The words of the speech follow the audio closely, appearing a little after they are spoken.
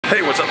Hey,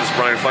 what's up? This is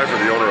Brian Pfeiffer,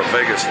 the owner of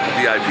Vegas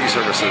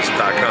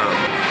VIPservices.com.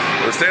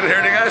 I'm standing here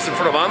today, guys, in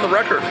front of On the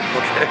Record.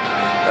 Okay,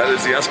 that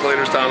is the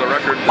escalators to On the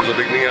Record. There's a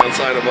big neon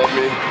sign above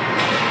me.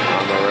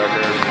 On the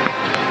Record.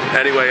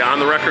 Anyway, On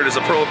the Record is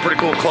a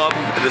pretty cool club.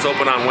 It is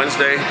open on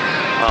Wednesday,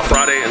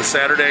 Friday, and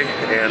Saturday,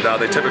 and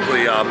they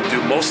typically do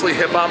mostly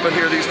hip-hop in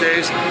here these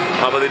days,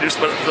 but they do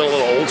spend a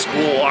little old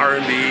school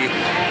R&B,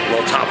 a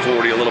little top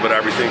 40, a little bit of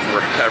everything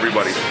for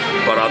everybody.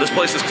 But this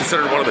place is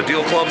considered one of the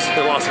deal clubs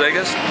in Las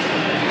Vegas.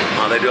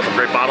 They do have a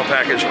great bottle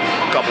package,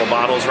 a couple of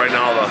bottles right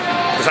now.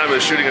 The time of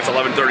the shooting, it's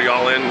 11:30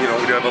 all in. You know,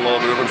 we do have a little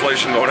bit of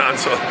inflation going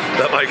on, so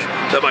that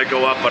might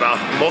go up. But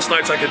most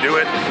nights I can do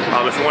it.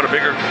 If you want a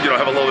bigger,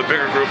 have a little bit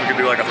bigger group, we can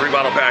do like a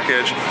 3-bottle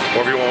package.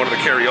 Or if you want one of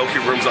the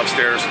karaoke rooms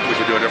upstairs, we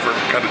can do a different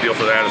kind of deal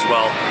for that as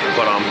well.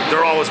 But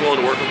they're always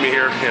willing to work with me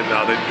here, and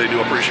they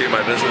do appreciate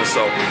my business.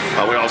 So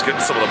we always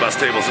get some of the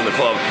best tables in the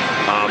club.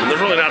 And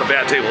there's really not a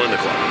bad table in the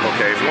club.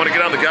 Okay, if you want to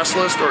get on the guest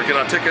list or get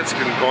on tickets, you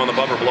can go on the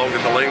above or below and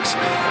get the links.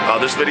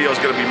 This video is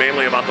going to be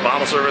mainly about the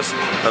bottle service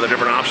and the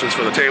different options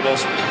for the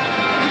tables.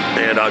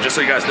 And just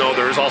so you guys know,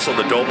 there is also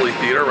the Dobley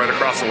Theater right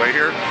across the way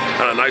here.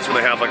 On nights when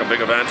they have like a big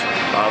event.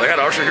 They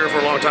had Usher here for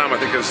a long time. I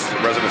think his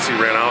residency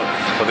ran out.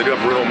 But they do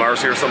have Bruno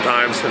Mars here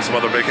sometimes and some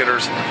other big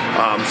hitters.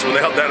 So when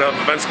they have that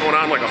events going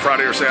on, like a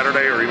Friday or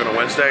Saturday or even a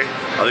Wednesday,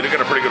 they do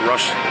get a pretty good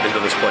rush into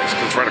this place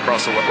because it's right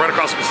across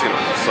the casino.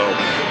 So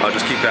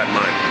just keep that in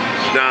mind.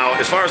 Now,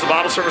 as far as the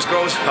bottle service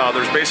goes,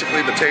 there's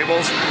basically the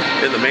tables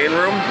in the main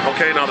room.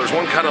 Okay, now there's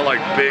one kind of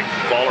like big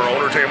baller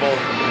owner's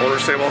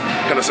table,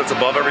 kind of sits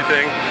above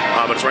everything,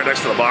 but it's right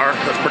next to the bar.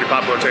 That's a pretty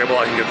popular table.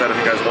 I can get that if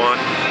you guys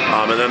want.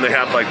 And then they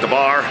have like the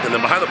bar, and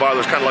then behind the bar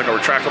there's kind of like a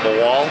retractable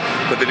wall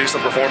that they do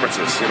some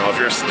performances. If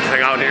you're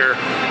hang out here,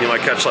 you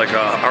might catch like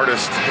an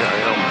artist,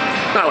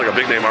 not like a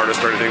big name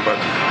artist or anything, but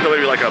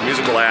maybe like a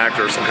musical act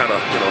or some kind of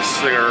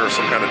singer or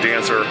some kind of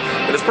dancer,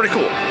 and it's pretty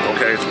cool.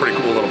 Okay, it's a pretty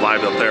cool little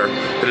vibe up there.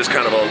 It is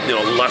kind of a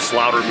less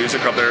louder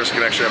music up there, so you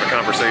can actually have a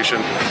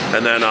conversation.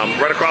 And then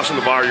right across from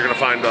the bar, you're gonna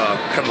find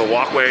kind of the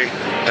walkway,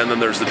 and then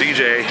there's the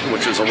DJ,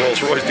 which is a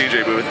Rolls-Royce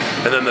DJ booth,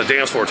 and then the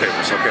dance floor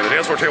tables. Okay, the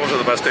dance floor tables are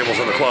the best tables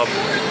in the club,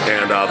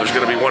 and there's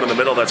gonna be one in the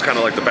middle that's kind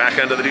of like the back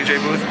end of the DJ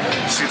booth.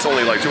 Seats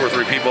only like 2 or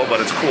 3 people, but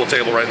it's a cool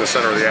table right in the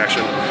center of the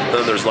action. And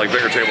then there's like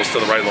bigger tables to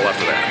the right and the left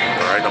of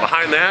that. All right, now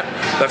behind that,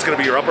 that's gonna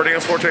be your upper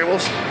dance floor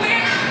tables.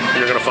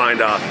 You're gonna find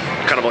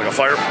kind of like a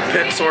fire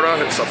pit, sort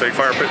of. It's a fake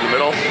fire pit in the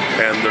middle,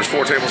 and there's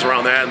 4 tables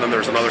around that, and then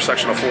there's another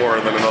section of 4,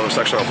 and then another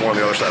section of 4 on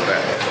the other side of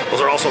that.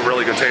 Those are also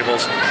really good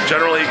tables.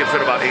 Generally, you can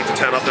fit about 8 to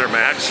 10 up there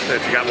max.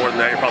 If you got more than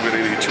that, you're probably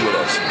gonna need 2 of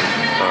those.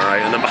 All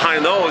right, and then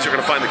behind those, you're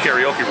gonna find the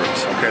karaoke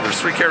rooms. Okay,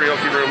 there's 3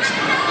 karaoke rooms.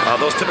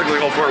 Those typically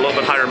go for a little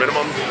bit higher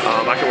minimum.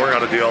 I can work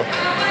out a deal.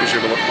 Usually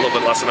a little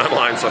bit less than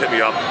online, so hit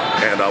me up,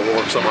 and we'll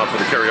work something out for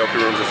the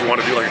karaoke rooms. If you want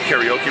to do like a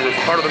karaoke room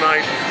for part of the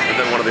night, and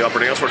then one of the upper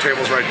dance floor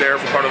tables right there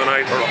for part of the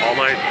night, or all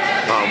night,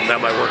 that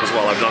might work as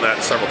well. I've done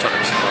that several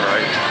times. All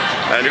right,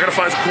 and you're gonna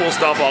find some cool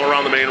stuff all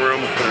around the main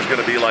room. There's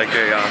gonna be like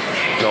a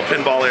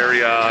pinball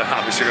area.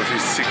 Obviously, you're gonna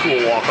see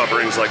cool wall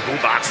coverings like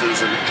boot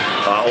boxes and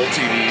old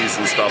TVs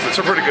and stuff. It's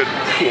a pretty good,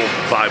 cool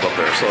vibe up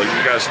there. So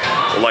you guys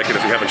will like it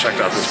if you haven't checked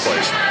out this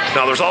place.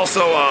 Now, there's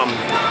also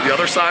the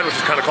other side, which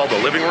is kind of called the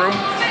living room.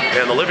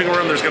 And the living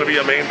room, there's going to be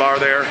a main bar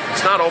there.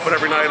 It's not open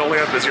every night, only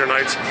on busier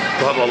nights.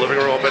 We'll have a living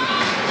room open.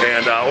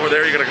 And over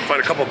there, you're going to find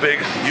a couple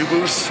big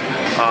U-booths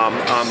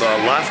on the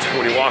left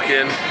when you walk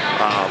in.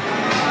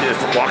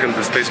 Walking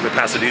just basically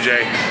past the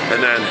DJ.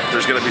 And then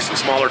there's going to be some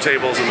smaller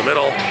tables in the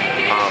middle,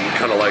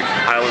 kind of like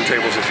island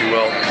tables, if you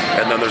will.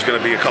 And then there's going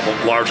to be a couple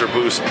larger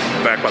booths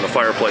back by the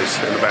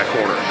fireplace in the back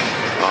corner.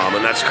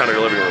 And that's kind of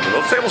your living room. And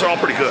those tables are all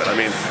pretty good. I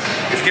mean,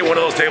 if you get one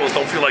of those tables,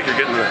 don't feel like you're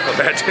getting a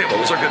bad table.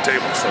 Those are good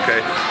tables, okay?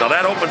 Now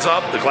that opens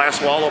up, the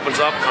glass wall opens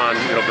up on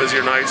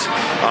busier nights.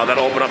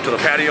 That'll open up to the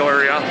patio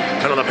area.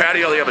 And on the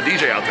patio, they have a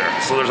DJ out there.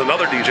 So there's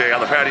another DJ on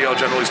the patio,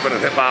 generally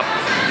spinning hip-hop.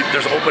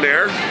 There's open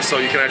air, so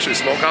you can actually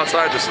smoke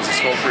outside. This is a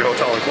smoke-free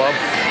hotel and club,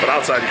 but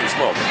outside you can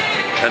smoke.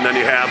 And then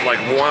you have like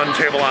one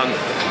table on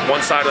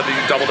one side of the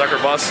double-decker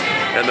bus,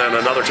 and then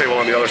another table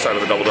on the other side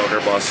of the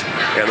double-decker bus.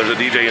 And there's a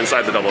DJ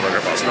inside the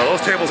double-decker bus. Now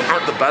those tables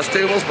aren't the best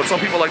tables, but some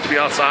people like to be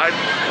outside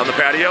on the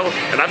patio,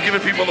 and I've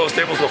given people those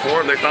tables before,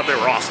 and they thought they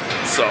were awesome.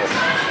 So,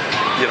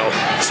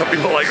 some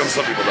people like them,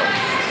 some people don't.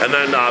 And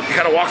then you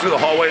kind of walk through the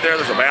hallway there,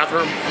 there's a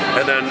bathroom,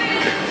 and then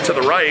to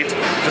the right,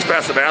 just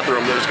past the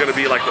bathroom, there's going to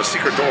be like the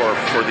secret door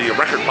for the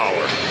record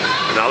parlor.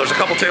 Now there's a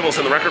couple tables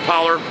in the record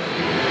parlor.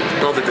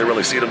 I don't think they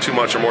really see them too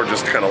much, or more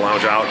just to kind of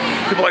lounge out.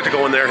 People like to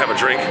go in there, have a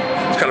drink.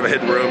 It's kind of a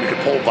hidden room. You can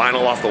pull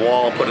vinyl off the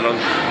wall, put it on,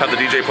 have the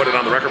DJ put it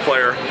on the record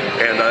player,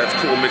 and it's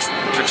cool mixed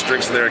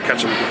drinks in there and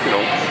catch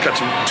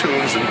some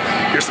tunes and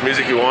hear some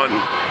music you want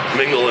and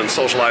mingle and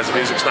socialize. The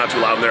music's not too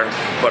loud in there.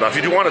 But if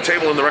you do want a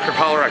table in the record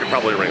parlor, I could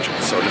probably arrange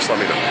it. So just let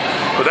me know.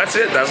 But that's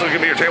it. That's going to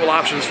be your table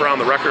options for On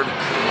the Record.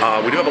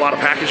 We do have a lot of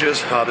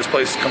packages. This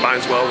place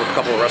combines well with a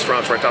couple of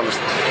restaurants right down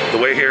the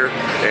way here,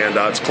 and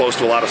it's close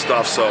to a lot of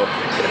stuff. So,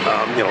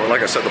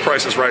 like I said, the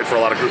price is right for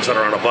a lot of groups that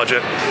are on a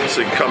budget. So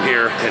you can come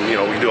here and, you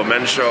know, we can do a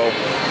men's show.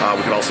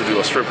 We could also do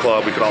a strip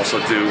club. We could also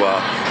do,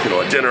 you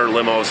know, a dinner,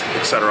 limos,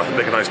 etc.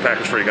 Make a nice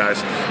package for you guys.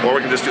 Or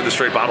we can just do the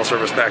straight bottle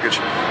service package,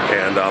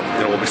 and,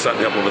 you know, we'll be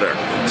setting you up over there.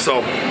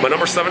 So my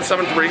number is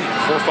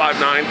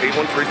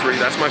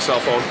 773-459-8133. That's my cell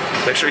phone.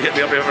 Make sure you hit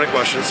me up if you have any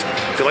questions.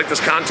 If you like this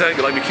content,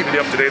 you like me keeping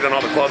you up to date on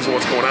all the clubs and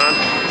what's going on,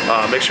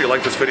 make sure you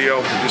like this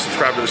video. Do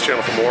subscribe to this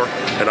channel for more,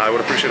 and I would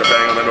appreciate a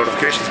bang on that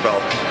notifications bell.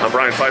 I'm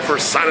Brian Pfeiffer,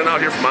 signing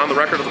out here from On the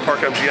Record of the Park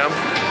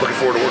MGM. Looking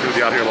forward to working with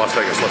you out here in Las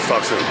Vegas. Let's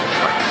talk soon.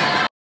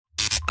 Bye.